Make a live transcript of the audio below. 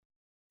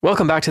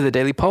Welcome back to the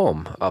Daily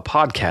Poem, a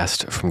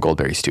podcast from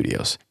Goldberry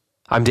Studios.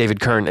 I'm David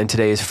Kern, and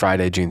today is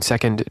Friday, June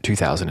 2nd,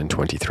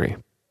 2023.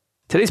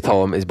 Today's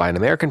poem is by an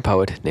American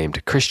poet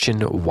named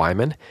Christian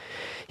Wiman.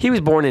 He was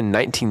born in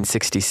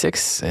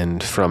 1966,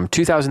 and from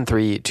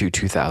 2003 to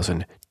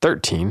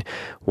 2013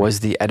 was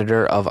the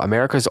editor of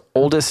America's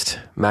oldest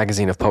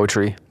magazine of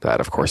poetry.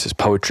 That, of course, is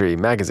Poetry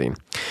Magazine.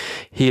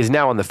 He is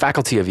now on the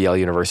faculty of Yale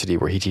University,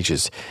 where he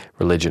teaches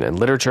religion and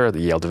literature at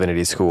the Yale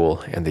Divinity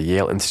School and the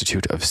Yale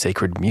Institute of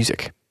Sacred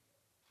Music.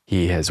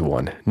 He has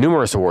won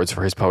numerous awards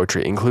for his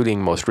poetry, including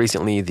most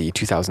recently the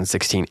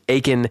 2016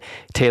 Aiken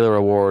Taylor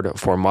Award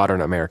for Modern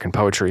American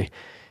Poetry.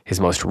 His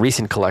most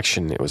recent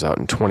collection, it was out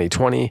in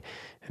 2020,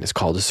 and is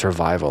called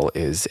Survival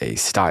is a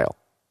Style.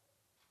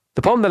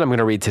 The poem that I'm going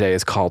to read today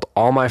is called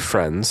All My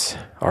Friends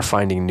Are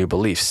Finding New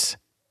Beliefs.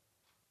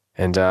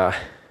 And I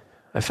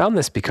found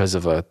this because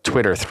of a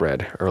Twitter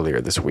thread earlier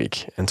this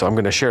week. And so I'm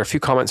going to share a few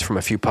comments from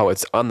a few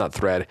poets on that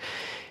thread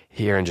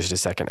here in just a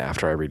second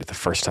after I read it the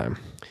first time.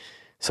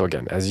 So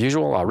again, as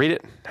usual, I'll read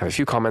it, have a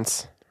few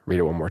comments, read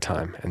it one more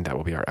time, and that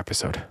will be our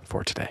episode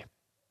for today.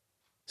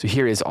 So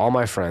here is All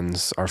My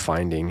Friends Are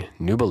Finding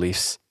New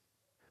Beliefs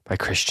by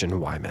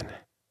Christian Wiman.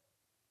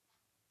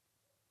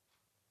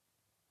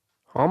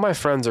 All my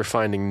friends are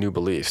finding new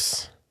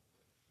beliefs.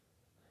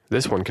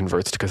 This one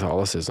converts to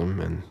Catholicism,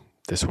 and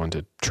this one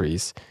to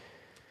trees.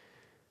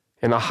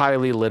 In a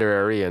highly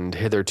literary and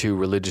hitherto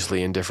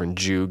religiously indifferent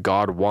Jew,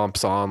 God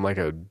whomps on like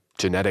a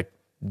genetic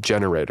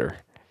generator.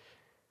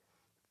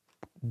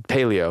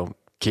 Paleo,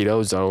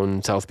 keto,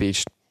 zone, South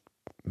Beach,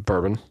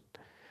 bourbon.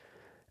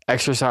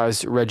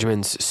 Exercise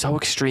regimens so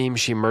extreme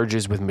she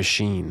merges with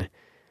machine.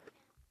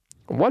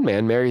 One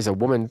man marries a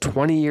woman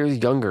 20 years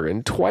younger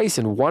and twice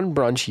in one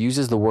brunch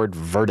uses the word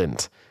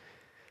verdant.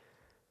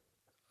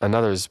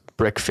 Another's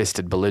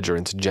brick-fisted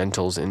belligerence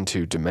gentles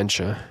into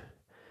dementia.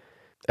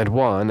 And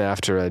one,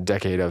 after a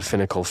decade of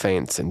finical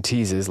feints and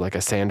teases like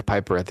a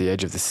sandpiper at the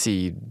edge of the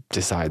sea,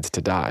 decides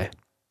to die.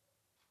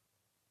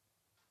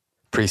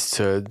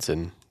 Priesthoods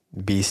and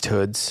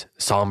beasthoods,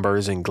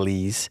 sombers and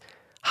glees,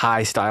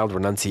 high-styled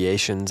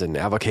renunciations and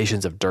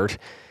avocations of dirt,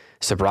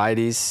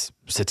 sobrieties,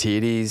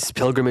 satieties,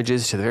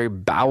 pilgrimages to the very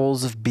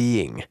bowels of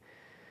being.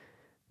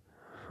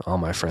 All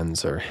my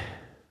friends are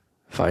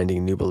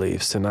finding new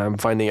beliefs, and I'm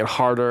finding it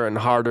harder and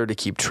harder to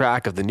keep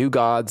track of the new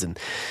gods and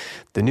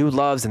the new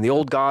loves and the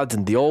old gods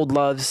and the old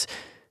loves.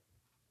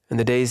 And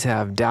the days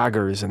have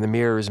daggers, and the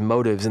mirrors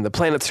motives, and the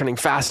planets turning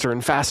faster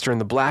and faster in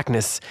the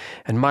blackness,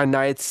 and my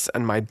nights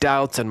and my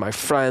doubts and my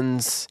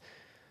friends,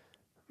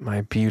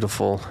 my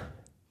beautiful,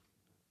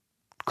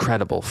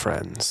 credible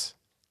friends.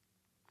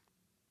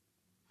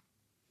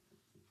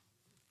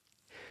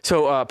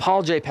 So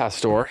Paul J.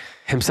 Pastor,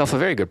 himself a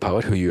very good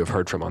poet who you have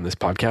heard from on this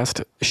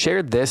podcast,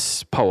 shared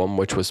this poem,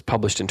 which was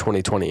published in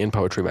 2020 in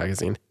Poetry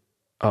Magazine,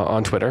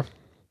 on Twitter.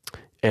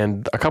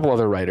 And a couple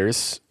other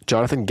writers,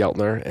 Jonathan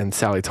Geltner and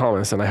Sally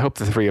Thomas, and I hope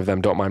the three of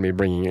them don't mind me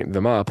bringing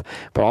them up,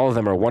 but all of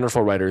them are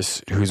wonderful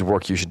writers whose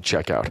work you should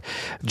check out.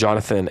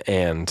 Jonathan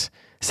and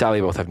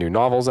Sally both have new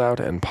novels out,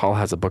 and Paul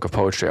has a book of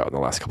poetry out in the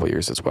last couple of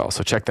years as well,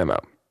 so check them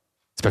out,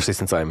 especially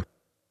since I'm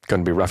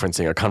going to be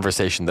referencing a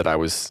conversation that I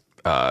was,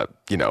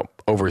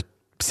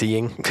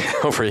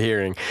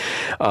 overhearing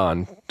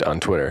on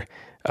Twitter.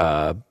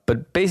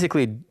 But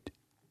basically,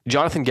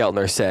 Jonathan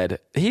Geltner said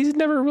he's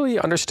never really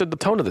understood the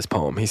tone of this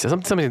poem. He says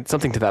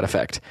something to that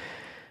effect.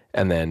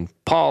 And then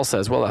Paul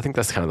says, well, I think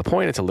that's kind of the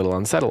point. It's a little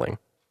unsettling.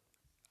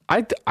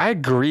 I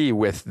agree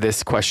with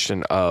this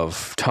question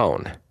of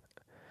tone.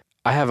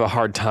 I have a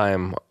hard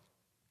time,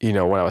 when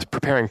I was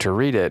preparing to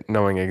read it,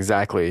 knowing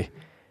exactly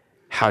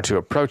how to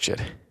approach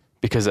it.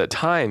 Because at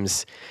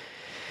times,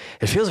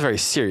 it feels very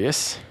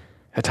serious,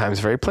 at times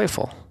very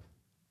playful,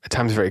 at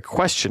times very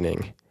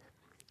questioning,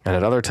 and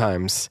at other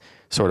times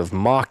sort of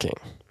mocking.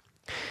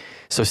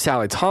 So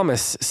Sally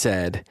Thomas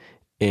said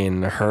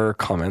in her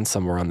comments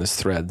somewhere on this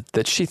thread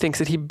that she thinks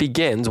that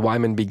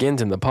Wiman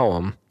begins in the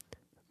poem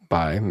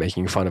by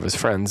making fun of his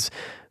friends,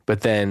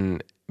 but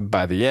then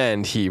by the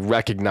end he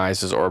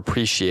recognizes or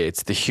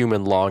appreciates the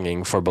human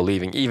longing for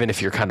believing, even if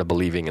you're kind of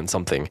believing in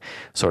something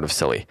sort of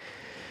silly.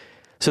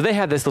 So they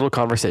had this little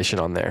conversation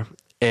on there,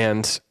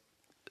 and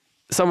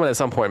someone at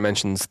some point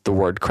mentions the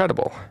word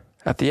credible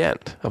at the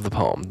end of the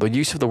poem. The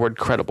use of the word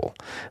credible.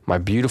 My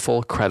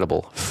beautiful,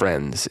 credible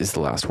friends is the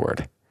last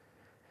word.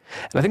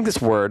 And I think this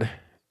word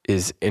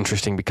is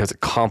interesting because it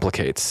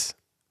complicates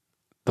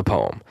the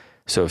poem.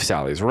 So if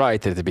Sally's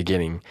right that at the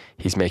beginning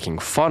he's making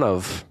fun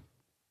of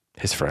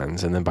his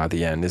friends, and then by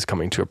the end is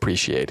coming to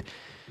appreciate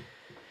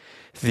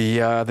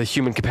the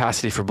human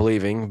capacity for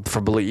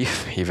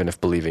belief, even if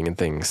believing in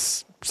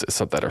things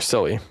that are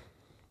silly.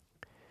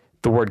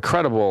 The word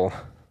credible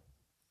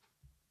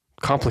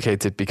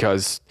complicates it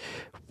because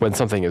when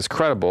something is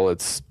credible,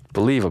 it's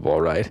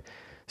believable, right?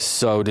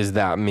 So does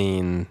that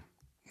mean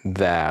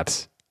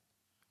that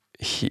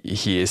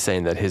he is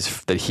saying that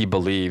he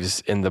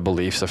believes in the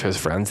beliefs of his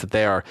friends, that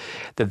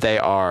they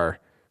are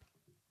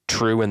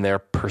true in their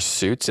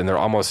pursuits, and their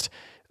almost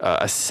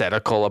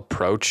ascetical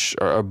approach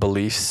or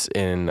beliefs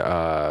in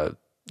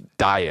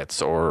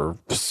diets or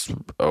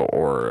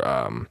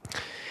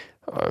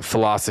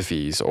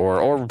philosophies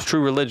or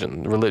true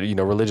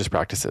religious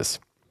practices.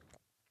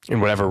 In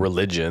whatever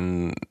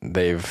religion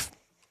they've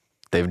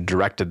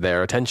directed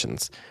their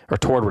attentions, or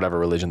toward whatever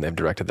religion they've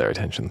directed their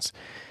attentions.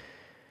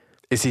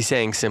 Is he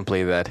saying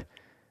simply that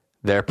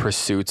their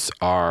pursuits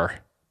are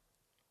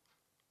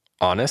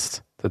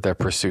honest, that their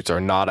pursuits are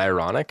not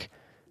ironic?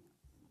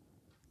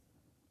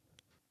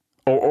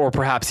 Or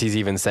perhaps he's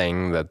even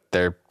saying that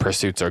their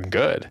pursuits are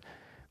good.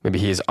 Maybe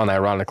he is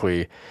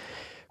unironically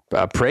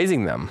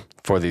praising them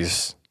for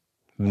these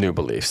new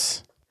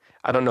beliefs.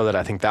 I don't know that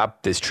I think that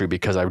is true,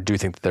 because I do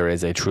think that there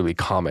is a truly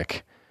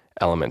comic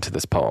element to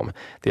this poem.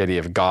 The idea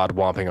of God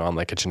womping on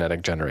like a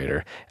genetic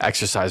generator,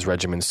 exercise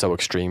regimen so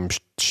extreme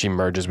she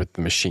merges with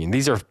the machine.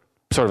 These are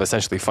sort of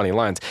essentially funny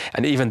lines.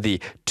 And even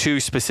the too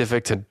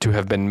specific to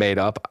have been made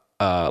up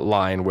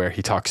line where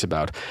he talks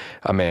about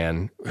a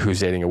man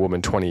who's dating a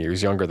woman 20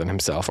 years younger than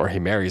himself, or he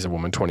marries a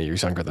woman 20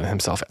 years younger than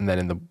himself, and then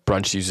in the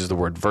brunch uses the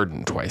word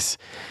verdant twice.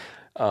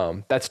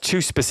 That's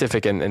too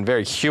specific and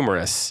very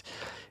humorous.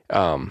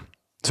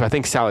 So I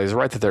think Sally is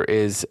right that there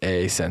is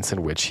a sense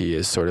in which he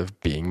is sort of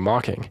being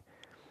mocking.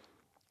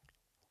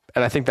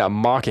 And I think that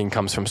mocking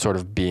comes from sort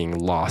of being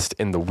lost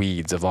in the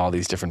weeds of all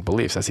these different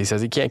beliefs, as he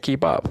says he can't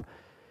keep up.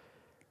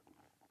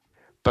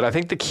 But I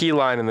think the key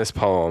line in this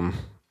poem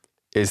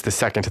is the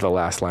second to the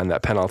last line,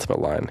 that penultimate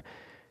line.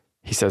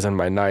 He says, "And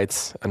my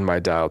nights and my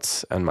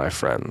doubts and my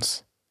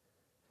friends."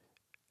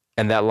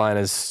 And that line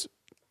is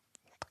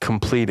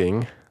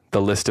completing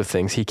the list of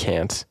things he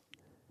can't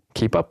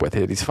keep up with.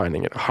 He's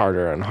finding it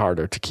harder and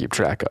harder to keep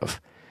track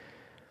of.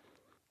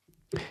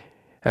 And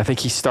I think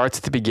he starts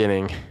at the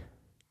beginning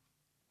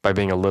by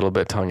being a little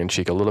bit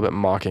tongue-in-cheek, a little bit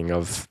mocking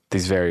of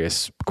these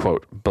various,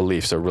 quote,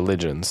 beliefs or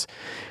religions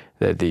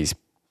that these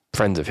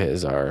friends of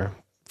his are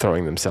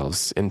throwing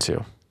themselves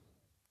into.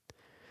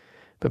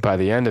 But by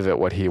the end of it,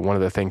 one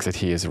of the things that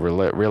he is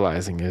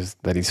realizing is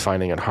that he's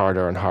finding it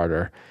harder and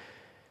harder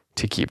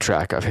to keep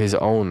track of his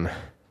own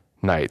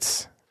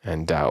nights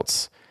and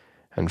doubts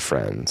and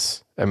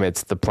friends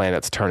amidst the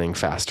planets turning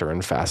faster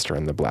and faster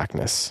in the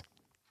blackness.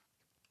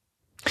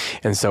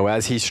 And so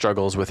as he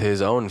struggles with his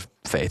own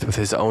faith, with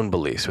his own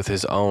beliefs, with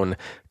his own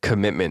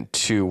commitment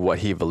to what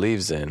he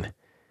believes in,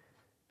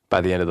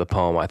 by the end of the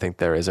poem, I think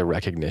there is a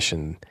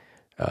recognition,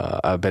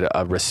 a bit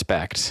of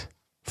respect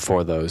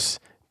for those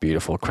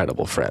beautiful,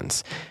 credible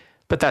friends.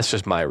 But that's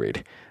just my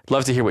read.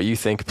 Love to hear what you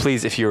think.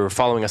 Please, if you're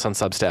following us on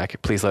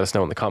Substack, please let us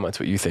know in the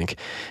comments what you think.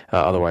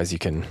 Otherwise, you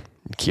can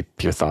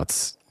keep your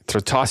thoughts,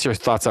 toss your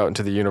thoughts out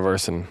into the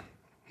universe, and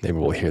maybe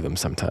we'll hear them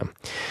sometime.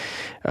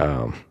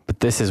 But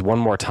this is One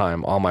More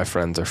Time, All My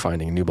Friends Are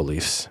Finding New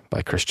Beliefs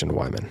by Christian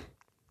Wiman.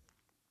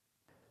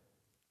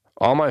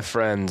 All my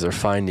friends are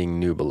finding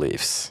new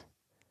beliefs.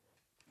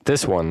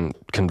 This one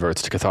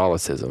converts to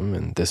Catholicism,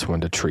 and this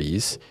one to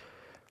trees.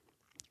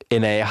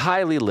 In a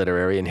highly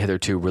literary and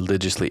hitherto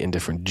religiously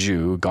indifferent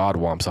Jew, God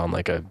womps on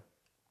like a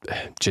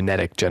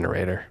genetic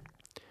generator.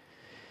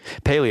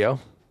 Paleo,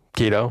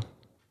 keto,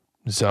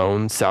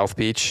 zone, South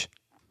Beach,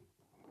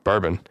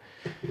 bourbon.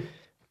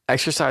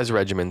 Exercise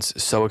regimens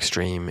so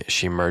extreme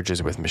she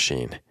merges with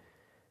machine.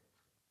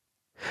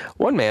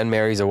 One man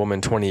marries a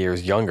woman 20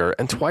 years younger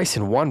and twice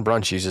in one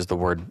brunch uses the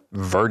word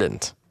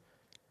verdant.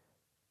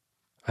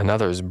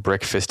 Another's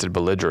brick-fisted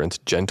belligerence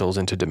gentles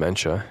into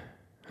dementia,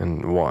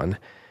 and one,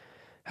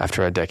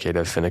 after a decade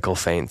of finical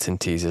feints and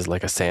teases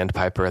like a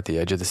sandpiper at the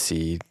edge of the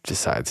sea,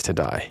 decides to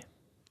die.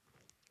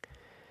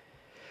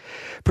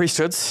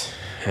 Priesthoods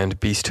and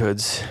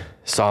beasthoods,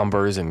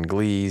 sombers and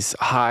glees,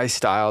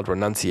 high-styled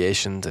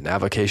renunciations and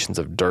avocations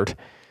of dirt,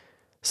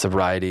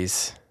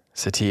 sobrieties,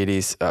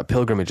 satieties,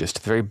 pilgrimages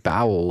to the very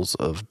bowels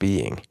of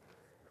being.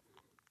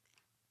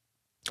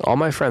 All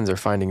my friends are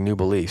finding new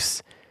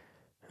beliefs,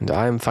 and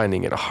I am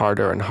finding it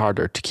harder and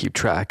harder to keep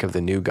track of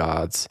the new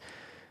gods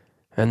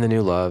and the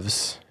new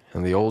loves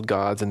and the old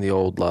gods and the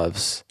old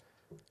loves,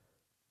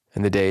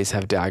 and the days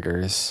have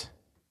daggers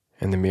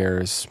and the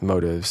mirrors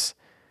motives,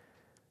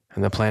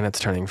 and the planets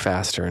turning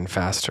faster and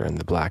faster in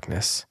the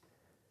blackness,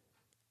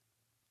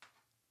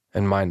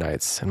 and my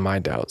nights and my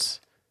doubts,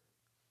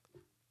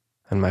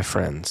 and my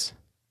friends,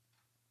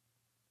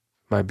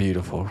 my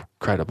beautiful,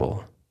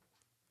 credible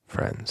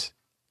friends.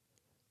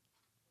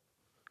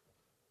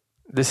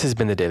 This has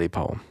been the Daily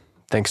Poem.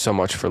 Thanks so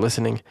much for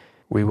listening.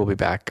 We will be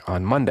back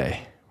on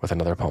Monday with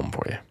another poem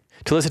for you.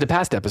 To listen to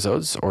past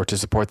episodes or to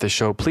support this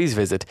show, please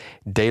visit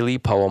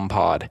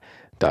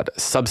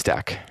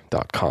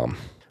dailypoempod.substack.com.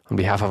 On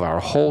behalf of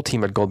our whole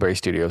team at Goldberry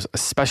Studios,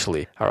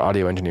 especially our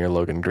audio engineer,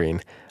 Logan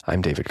Green,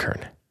 I'm David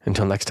Kern.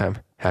 Until next time,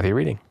 happy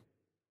reading.